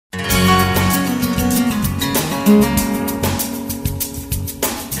The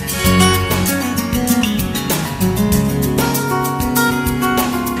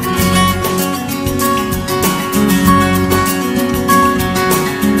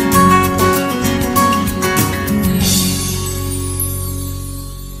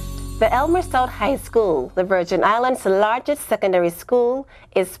Elmore Stoutt High School, the Virgin Islands' largest secondary school,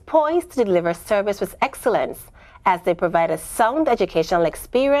 is poised to deliver service with excellence as they provide a sound educational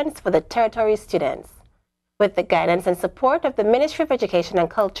experience for the territory's students. With the guidance and support of the Ministry of Education and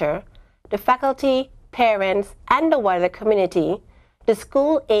Culture, the faculty, parents, and the wider community, the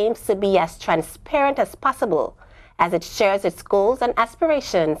school aims to be as transparent as possible as it shares its goals and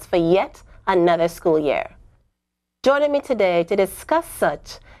aspirations for yet another school year. Joining me today to discuss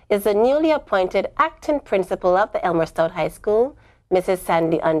such is the newly appointed acting principal of the Elmore Stoutt High School, Mrs.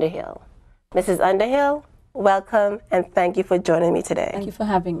 Sandy Underhill. Mrs. Underhill, welcome and thank you for joining me today. Thank you for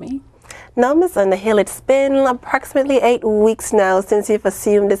having me. Now, Ms. Underhill, it's been approximately 8 weeks now since you've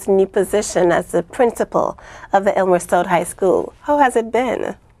assumed this new position as the principal of the Elmore Stoutt High School. How has it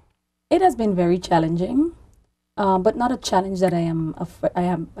been? It has been very challenging, but not a challenge that I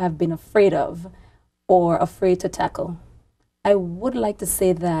have been afraid of or afraid to tackle. I would like to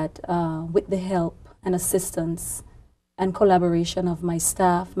say that with the help and assistance and collaboration of my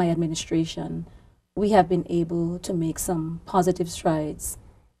staff, my administration, we have been able to make some positive strides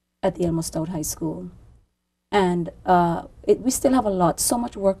at the Elmore Stoutt High School. And we still have so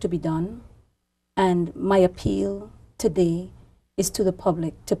much work to be done. And my appeal today is to the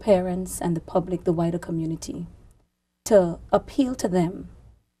public, to parents and the public, the wider community, to appeal to them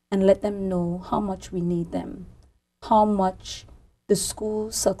and let them know how much we need them, how much the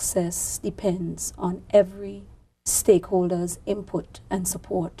school's success depends on every stakeholder's input and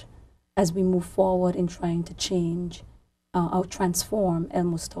support as we move forward in trying to change or transform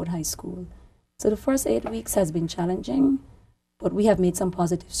Elmore Stoutt High School. So the first 8 weeks has been challenging, but we have made some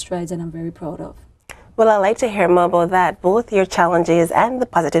positive strides and I'm very proud of. Well, I'd like to hear more about that, both your challenges and the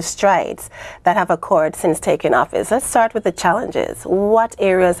positive strides that have occurred since taking office. Let's start with the challenges. What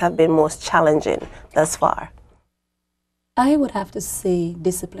areas have been most challenging thus far? I would have to say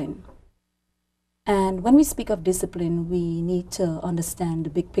discipline. And when we speak of discipline, we need to understand the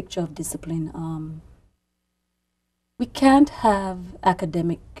big picture of discipline. We can't have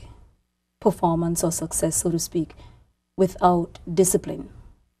academic performance or success, so to speak, without discipline,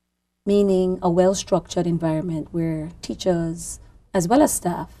 meaning a well-structured environment where teachers, as well as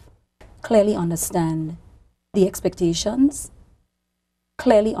staff, clearly understand the expectations,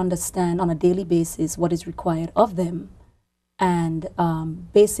 clearly understand on a daily basis what is required of them, and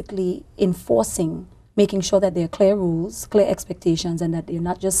basically enforcing, making sure that there are clear rules, clear expectations, and that you're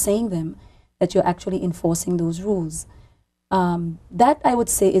not just saying them, that you're actually enforcing those rules. That, I would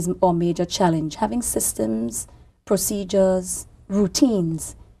say, is our major challenge, having systems, procedures,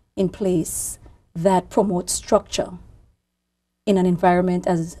 routines in place that promote structure in an environment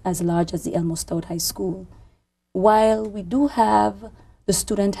as large as the Elmore Stoutt High School. While we do have the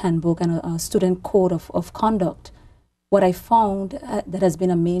student handbook and a student code of conduct, what I found that has been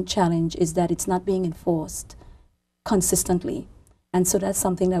a main challenge is that it's not being enforced consistently. And so that's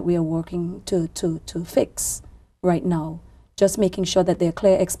something that we are working to fix right now. Just making sure that there are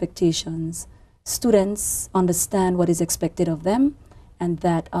clear expectations, students understand what is expected of them, and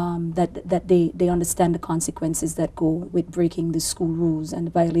that, that they understand the consequences that go with breaking the school rules and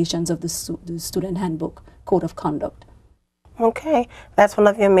the violations of the student handbook code of conduct. Okay, that's one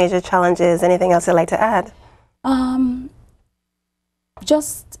of your major challenges. Anything else you'd like to add?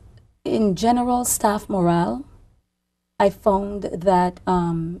 Just in general, staff morale. I found that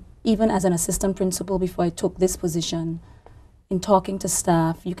even as an assistant principal before I took this position, in talking to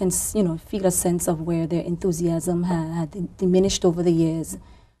staff, you can feel a sense of where their enthusiasm had diminished over the years.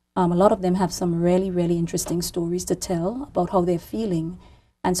 A lot of them have some really, really interesting stories to tell about how they're feeling.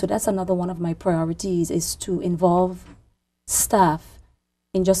 And so that's another one of my priorities, is to involve staff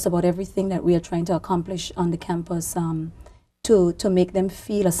in just about everything that we are trying to accomplish on the campus, to make them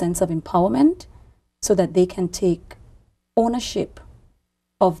feel a sense of empowerment so that they can take ownership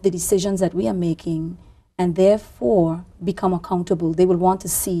of the decisions that we are making and therefore become accountable. They will want to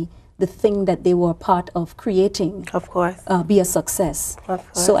see the thing that they were part of creating, of course, be a success. Of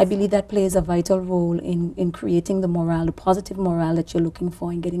course. So I believe that plays a vital role in creating the morale, the positive morale that you're looking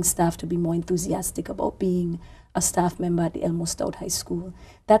for, in getting staff to be more enthusiastic about being a staff member at the Elmore Stoutt High School.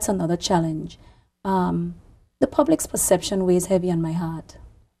 That's another challenge. The public's perception weighs heavy on my heart.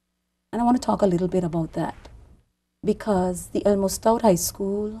 And I want to talk a little bit about that, because the Elmore Stoutt High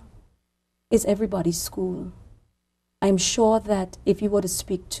School is everybody's school. I'm sure that if you were to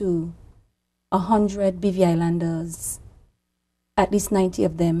speak to 100 BV Islanders, at least 90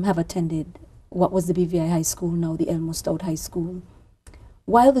 of them have attended what was the BVI High School, now the Elmore Stoutt High School.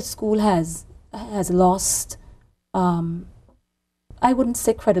 While the school has lost, I wouldn't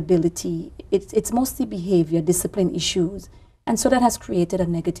say credibility, it's mostly behavior, discipline issues, and so that has created a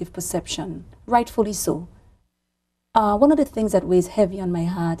negative perception, rightfully so. One of the things that weighs heavy on my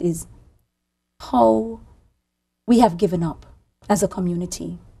heart is how we have given up as a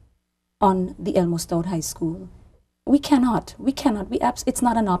community on the Elmore Stoutt High School. It's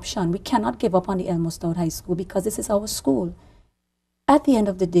not an option. We cannot give up on the Elmore Stoutt High School because this is our school. At the end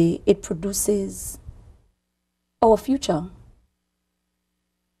of the day, it produces our future,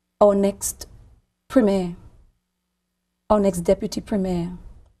 our next premier, our next deputy premier,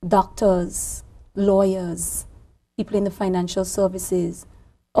 doctors, lawyers, people in the financial services.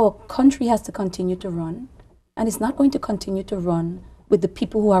 Our country has to continue to run, and it's not going to continue to run with the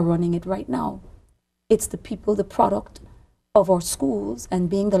people who are running it right now. It's the people, the product of our schools, and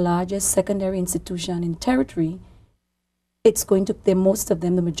being the largest secondary institution in the territory, it's going to, most of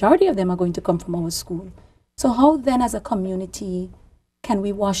them, the majority of them are going to come from our school. So how then as a community can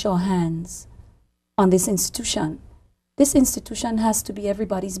we wash our hands on this institution? This institution has to be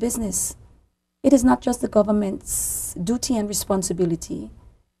everybody's business. It is not just the government's duty and responsibility.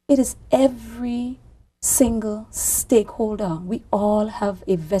 It is every single stakeholder. We all have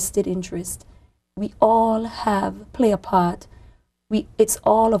a vested interest. We all play a part. It's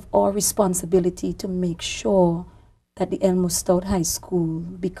all of our responsibility to make sure that the Elmore Stoutt High School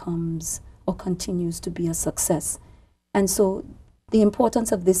becomes or continues to be a success. And so the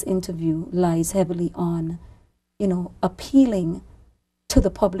importance of this interview lies heavily on, appealing to the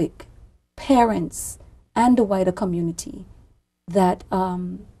public, parents, and the wider community that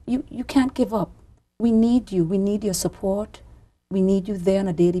you can't give up. We need you. We need your support. We need you there on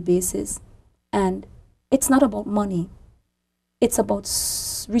a daily basis. And it's not about money. It's about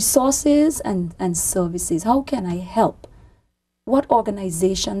resources and services. How can I help? What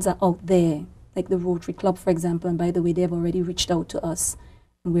organizations are out there, like the Rotary Club, for example, and by the way, they've already reached out to us,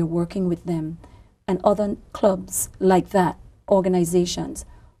 and we're working with them, and other clubs like that, organizations.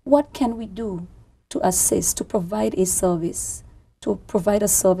 What can we do to assist, to provide a service to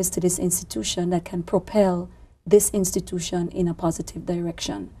this institution that can propel this institution in a positive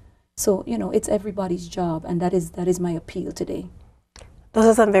direction? So, it's everybody's job, and that is my appeal today. Those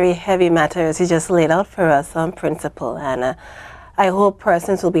are some very heavy matters you just laid out for us on Principal, and I hope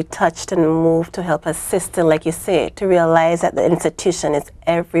persons will be touched and moved to help assist, and like you say, to realize that the institution is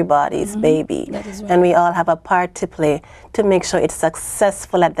everybody's baby. That is right. And we all have a part to play to make sure it's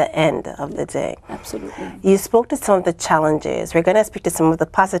successful at the end of the day. Absolutely. You spoke to some of the challenges. We're going to speak to some of the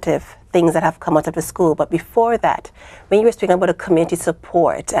positive things that have come out of the school. But before that, when you were speaking about the community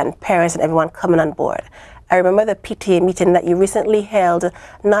support and parents and everyone coming on board, I remember the PTA meeting that you recently held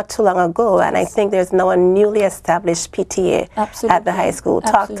not too long ago, and I think there's now a newly established PTA at the high school.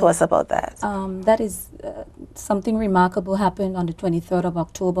 Talk to us about that. That is something remarkable happened on the 23rd of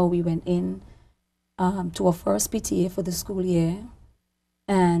October. We went in to our first PTA for the school year,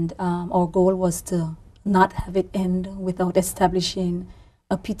 and our goal was to not have it end without establishing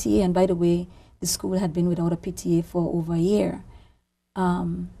a PTA. And by the way, the school had been without a PTA for over a year.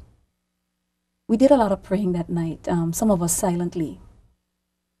 We did a lot of praying that night, some of us silently.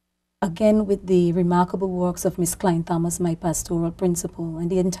 Again, with the remarkable works of Miss Klein Thomas, my pastoral principal, and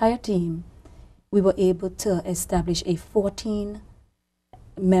the entire team, we were able to establish a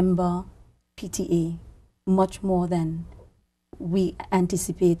 14-member PTA, much more than we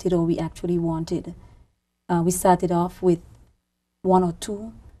anticipated or we actually wanted. We started off with 1 or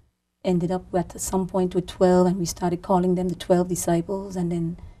 2, ended up at some point with 12, and we started calling them the 12 disciples, and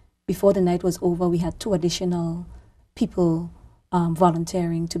then before the night was over, we had 2 additional people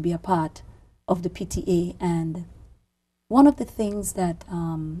volunteering to be a part of the PTA. And one of the things that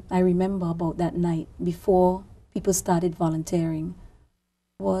I remember about that night before people started volunteering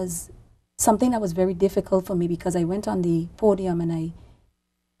was something that was very difficult for me, because I went on the podium and I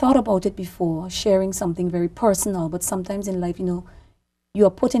thought about it before, sharing something very personal. But sometimes in life, you are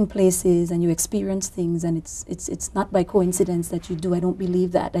put in places and you experience things, and it's not by coincidence that you do. I don't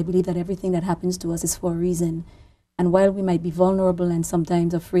believe that. I believe that everything that happens to us is for a reason. And while we might be vulnerable and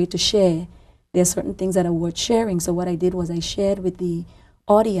sometimes afraid to share, there are certain things that are worth sharing. So what I did was I shared with the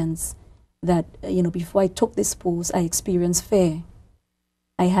audience that, before I took this post, I experienced fear.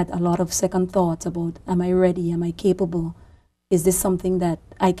 I had a lot of second thoughts about, am I ready? Am I capable? Is this something that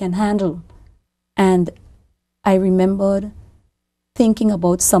I can handle? And I remembered thinking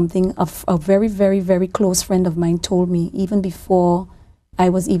about something a very, very, very close friend of mine told me even before I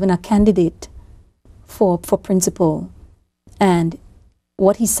was even a candidate for principal. And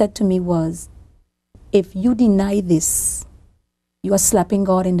what he said to me was, if you deny this, you are slapping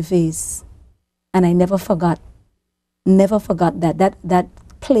God in the face. And I never forgot that. That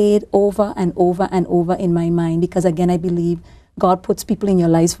played over and over and over in my mind, because again, I believe God puts people in your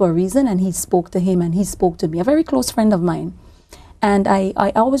lives for a reason, and he spoke to him and he spoke to me, a very close friend of mine. And I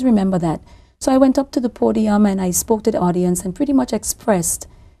always remember that. So I went up to the podium and I spoke to the audience and pretty much expressed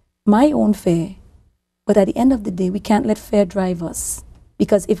my own fear. But at the end of the day, we can't let fear drive us,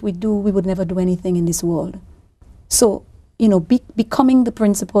 because if we do, we would never do anything in this world. So, you know, becoming the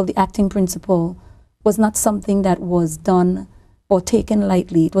principal, the acting principal, was not something that was done or taken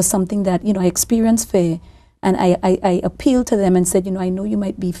lightly. It was something that, you know, I experienced fear, and I appealed to them and said, you know, I know you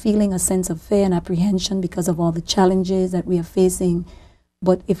might be feeling a sense of fear and apprehension because of all the challenges that we are facing,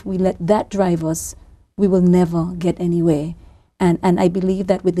 but if we let that drive us, we will never get anywhere. And I believe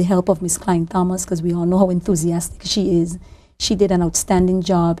that with the help of Miss Klein-Thomas, because we all know how enthusiastic she is, she did an outstanding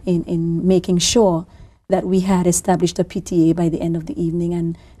job in making sure that we had established a PTA by the end of the evening.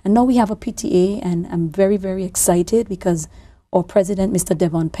 And now we have a PTA, and I'm very, very excited because our president, Mr.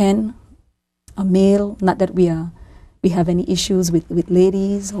 Devon Penn, a male, not that we have any issues with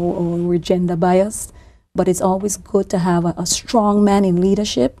ladies or we're gender biased, but it's always good to have a strong man in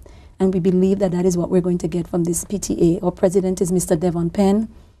leadership, and we believe that that is what we're going to get from this PTA. Our president is Mr. Devon Penn,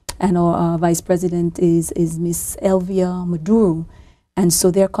 and our vice president is Miss Elvia Maduro. And so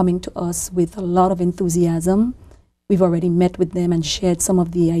they're coming to us with a lot of enthusiasm. We've already met with them and shared some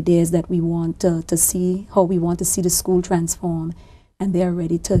of the ideas that we want to see, how we want to see the school transform. And they're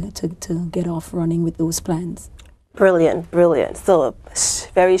ready to get off running with those plans. Brilliant, brilliant. So a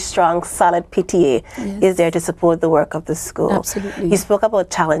very strong, solid PTA is there to support the work of the school. Absolutely. You spoke about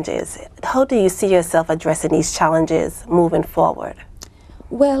challenges. How do you see yourself addressing these challenges moving forward?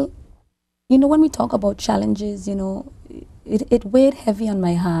 Well, you know, when we talk about challenges, you know, it weighed heavy on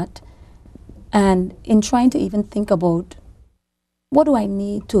my heart. And in trying to even think about what do I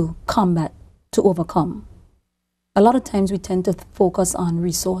need to combat, to overcome, a lot of times we tend to focus on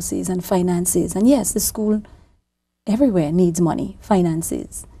resources and finances. And yes, the school everywhere needs money,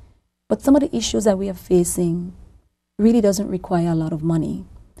 finances. But some of the issues that we are facing really doesn't require a lot of money.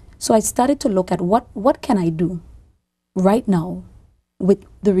 So I started to look at what can I do right now with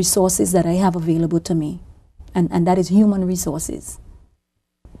the resources that I have available to me. And that is human resources.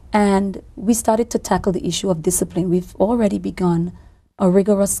 And we started to tackle the issue of discipline. We've already begun a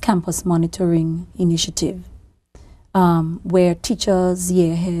rigorous campus monitoring initiative where teachers,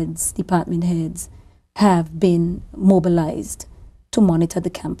 year heads, department heads have been mobilized to monitor the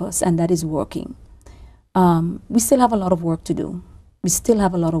campus, and that is working. We still have a lot of work to do.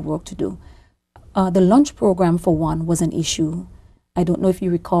 The lunch program, for one, was an issue. I don't know if you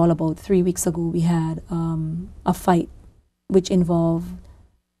recall, about 3 weeks ago, we had a fight which involved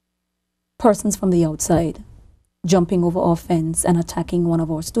persons from the outside jumping over our fence and attacking one of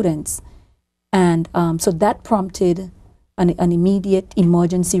our students. And so that prompted an immediate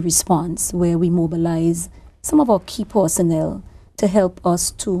emergency response where we mobilized some of our key personnel to help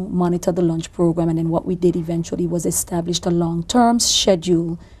us to monitor the lunch program. And then what we did eventually was established a long-term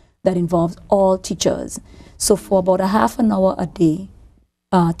schedule that involves all teachers. So for about a half an hour a day,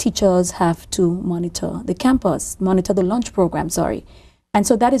 teachers have to monitor the campus, monitor the lunch program, sorry. And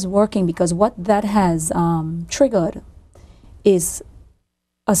so that is working, because what that has triggered is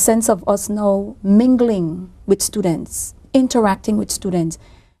a sense of us now mingling with students, interacting with students.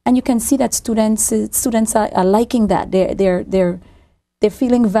 And you can see that students are liking that. They're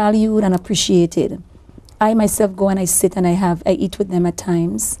feeling valued and appreciated. I myself go and I sit and I eat with them at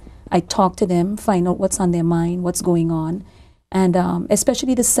times. I talk to them, find out what's on their mind, what's going on. And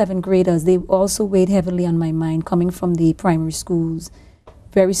especially the 7th graders, they also weighed heavily on my mind, coming from the primary schools,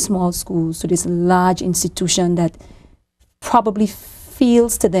 very small schools, to this large institution that probably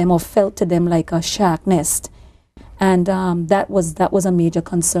feels to them or felt to them like a shark nest. And that was a major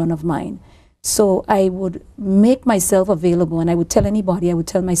concern of mine. So I would make myself available, and I would tell anybody, I would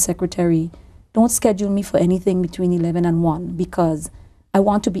tell my secretary, don't schedule me for anything between 11 and 1, because I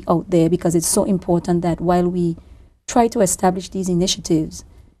want to be out there, because it's so important that while we try to establish these initiatives,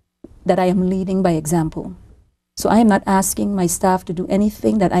 that I am leading by example. So I am not asking my staff to do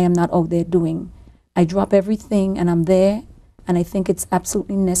anything that I am not out there doing. I drop everything and I'm there, and I think it's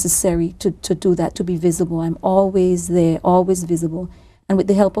absolutely necessary to do that, to be visible. I'm always there, always visible. And with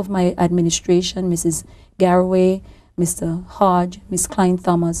the help of my administration, Mrs. Garraway, Mr. Hodge, Ms.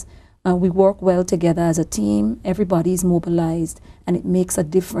 Klein-Thomas, we work well together as a team. Everybody is mobilized, and it makes a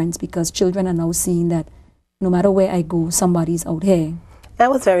difference, because children are now seeing that no matter where I go, somebody's out here. I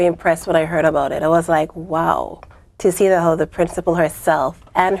was very impressed when I heard about it. I was like, wow, to see how the principal herself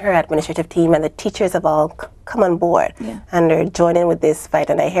and her administrative team and the teachers have all come on board and they're joining with this fight.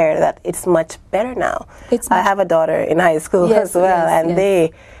 And I hear that it's much better now. I have a daughter in high school as well, and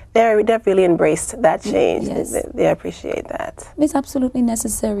they've really embraced that change. They appreciate that. It's absolutely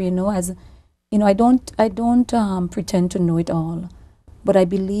necessary, you know. As you know, I don't pretend to know it all, but I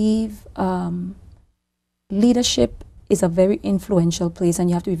believe leadership is a very influential place, and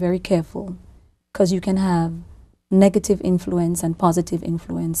you have to be very careful because you can have negative influence and positive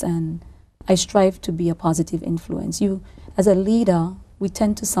influence, and I strive to be a positive influence. You, as a leader, we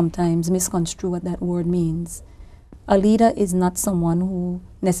tend to sometimes misconstrue what that word means. A leader is not someone who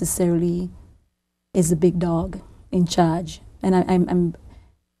necessarily is the big dog in charge, and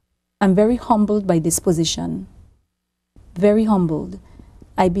I'm very humbled by this position, very humbled.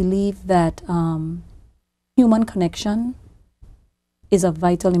 I believe that human connection is of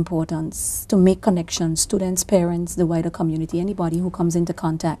vital importance, to make connections, students, parents, the wider community, anybody who comes into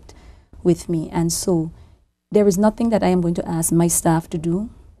contact with me. And so there is nothing that I am going to ask my staff to do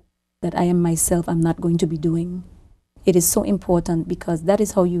that I am myself I'm not going to be doing. It is so important because that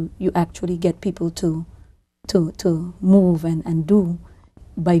is how you actually get people to move and do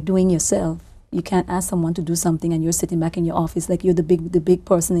by doing yourself. You can't ask someone to do something and you're sitting back in your office like you're the big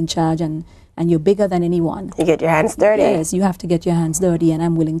person in charge and you're bigger than anyone. You get your hands dirty. Yes, you have to get your hands dirty, and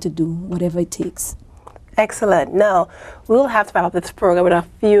I'm willing to do whatever it takes. Excellent. Now, we'll have to wrap up this program in a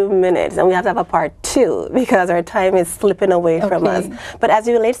few minutes, and we have to have a part 2 because our time is slipping away from us. But as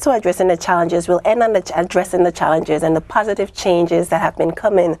it relates to addressing the challenges, we'll end on addressing the challenges and the positive changes that have been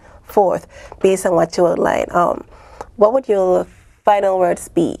coming forth based on what you outlined. What would your final words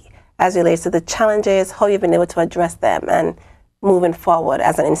be as it relates to the challenges, how you've been able to address them, and moving forward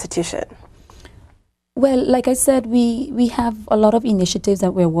as an institution? Well, like I said, we have a lot of initiatives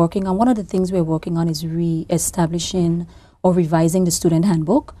that we're working on. One of the things we're working on is re-establishing or revising the student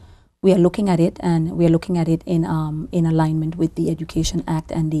handbook. We are looking at it, and we are looking at it in alignment with the Education Act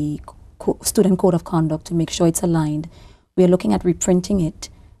and the Student Code of Conduct to make sure it's aligned. We are looking at reprinting it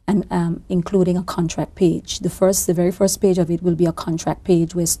and including a contract page. The very first page of it will be a contract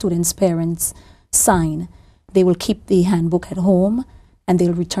page where students' parents sign. They will keep the handbook at home, and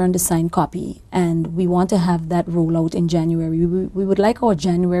they'll return the signed copy. And we want to have that roll out in January. We would like our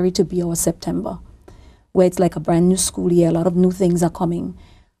January to be our September, where it's like a brand new school year. A lot of new things are coming.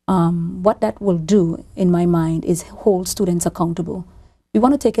 What that will do, in my mind, is hold students accountable. We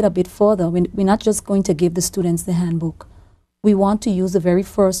want to take it a bit further. We're not just going to give the students the handbook. We want to use the very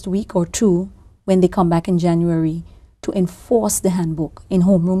first week or 2 when they come back in January to enforce the handbook in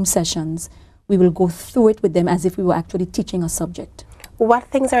homeroom sessions. We will go through it with them as if we were actually teaching a subject. What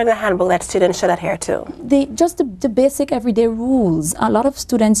things are in the handbook that students should adhere to? Just the basic everyday rules. A lot of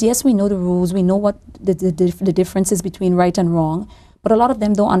students, yes, we know the rules, we know what the differences between right and wrong, but a lot of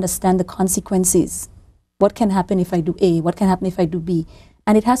them don't understand the consequences. What can happen if I do A? What can happen if I do B?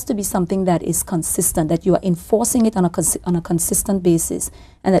 And it has to be something that is consistent, that you are enforcing it on a consistent basis,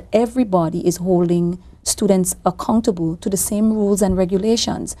 and that everybody is holding students accountable to the same rules and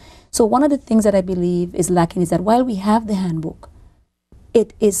regulations. So one of the things that I believe is lacking is that while we have the handbook,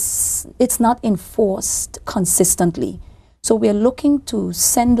 it's not enforced consistently. So we are looking to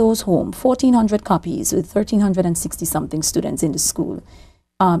send those home, 1,400 copies with 1,360 something students in the school.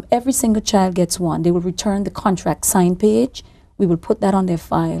 Every single child gets one. They will return the contract signed page. We will put that on their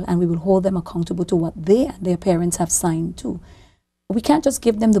file, and we will hold them accountable to what they and their parents have signed to. We can't just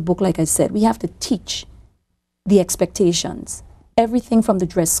give them the book, like I said. We have to teach the expectations, everything from the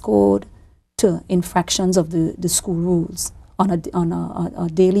dress code to infractions of the school rules on a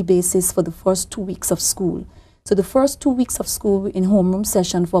daily basis for the first 2 weeks of school. So the first 2 weeks of school in homeroom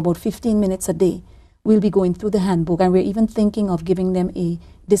session for about 15 minutes a day, we'll be going through the handbook, and we're even thinking of giving them a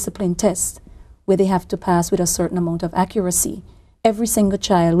discipline test where they have to pass with a certain amount of accuracy. Every single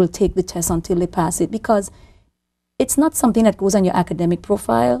child will take the test until they pass it, because it's not something that goes on your academic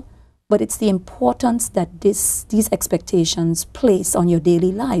profile, but it's the importance that these expectations place on your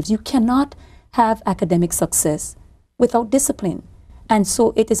daily lives. You cannot have academic success without discipline. And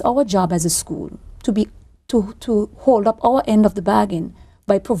so it is our job as a school to hold up our end of the bargain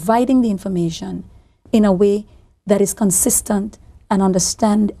by providing the information in a way that is consistent and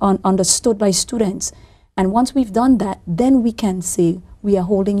understood by students. And once we've done that, then we can say we are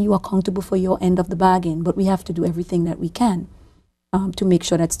holding you accountable for your end of the bargain, but we have to do everything that we can to make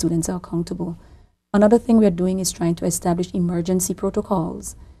sure that students are accountable. Another thing we're doing is trying to establish emergency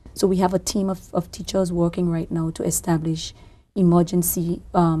protocols. So we have a team of teachers working right now to establish emergency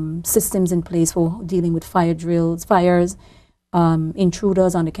systems in place for dealing with fires.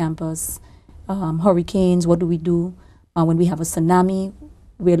 intruders on the campus, hurricanes, what do we do? When we have a tsunami,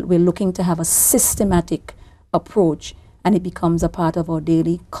 we're looking to have a systematic approach, and it becomes a part of our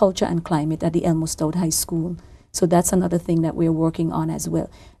daily culture and climate at the Elmore Stoutt High School. So that's another thing that we're working on as well.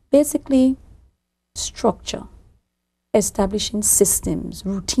 Basically, structure, establishing systems,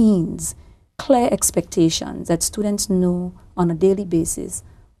 routines, clear expectations that students know on a daily basis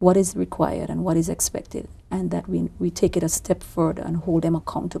what is required and what is expected, and that we take it a step further and hold them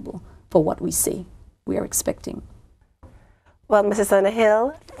accountable for what we say we are expecting. Well, Mrs.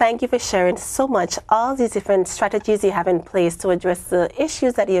 Underhill, thank you for sharing so much, all these different strategies you have in place to address the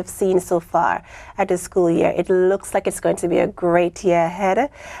issues that you have seen so far at the school year. It looks like it's going to be a great year ahead.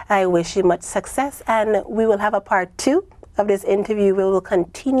 I wish you much success, and we will have a part 2 of this interview. We will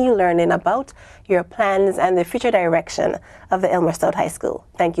continue learning about your plans and the future direction of the Elmore Stoutt High School.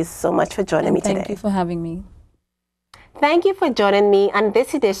 Thank you so much for joining me today. Thank you for having me. Thank you for joining me on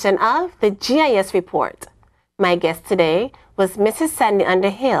this edition of the GIS Report. My guest today was Mrs. Sandy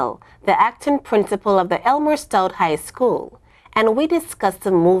Underhill, the acting principal of the Elmore Stoutt High School, and we discussed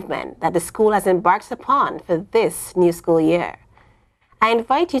the movement that the school has embarked upon for this new school year. I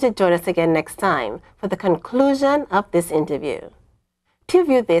invite you to join us again next time for the conclusion of this interview. To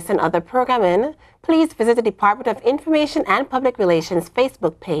view this and other programming, please visit the Department of Information and Public Relations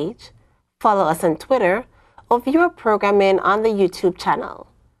Facebook page, follow us on Twitter, or view our programming on the YouTube channel.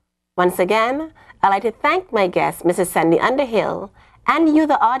 Once again, I'd like to thank my guest, Mrs. Sandy Underhill, and you,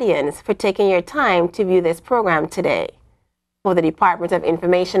 the audience, for taking your time to view this program today. For the Department of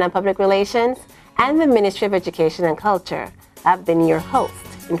Information and Public Relations and the Ministry of Education and Culture, I've been your host,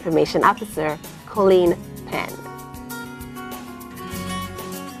 Information Officer Colleen Penn.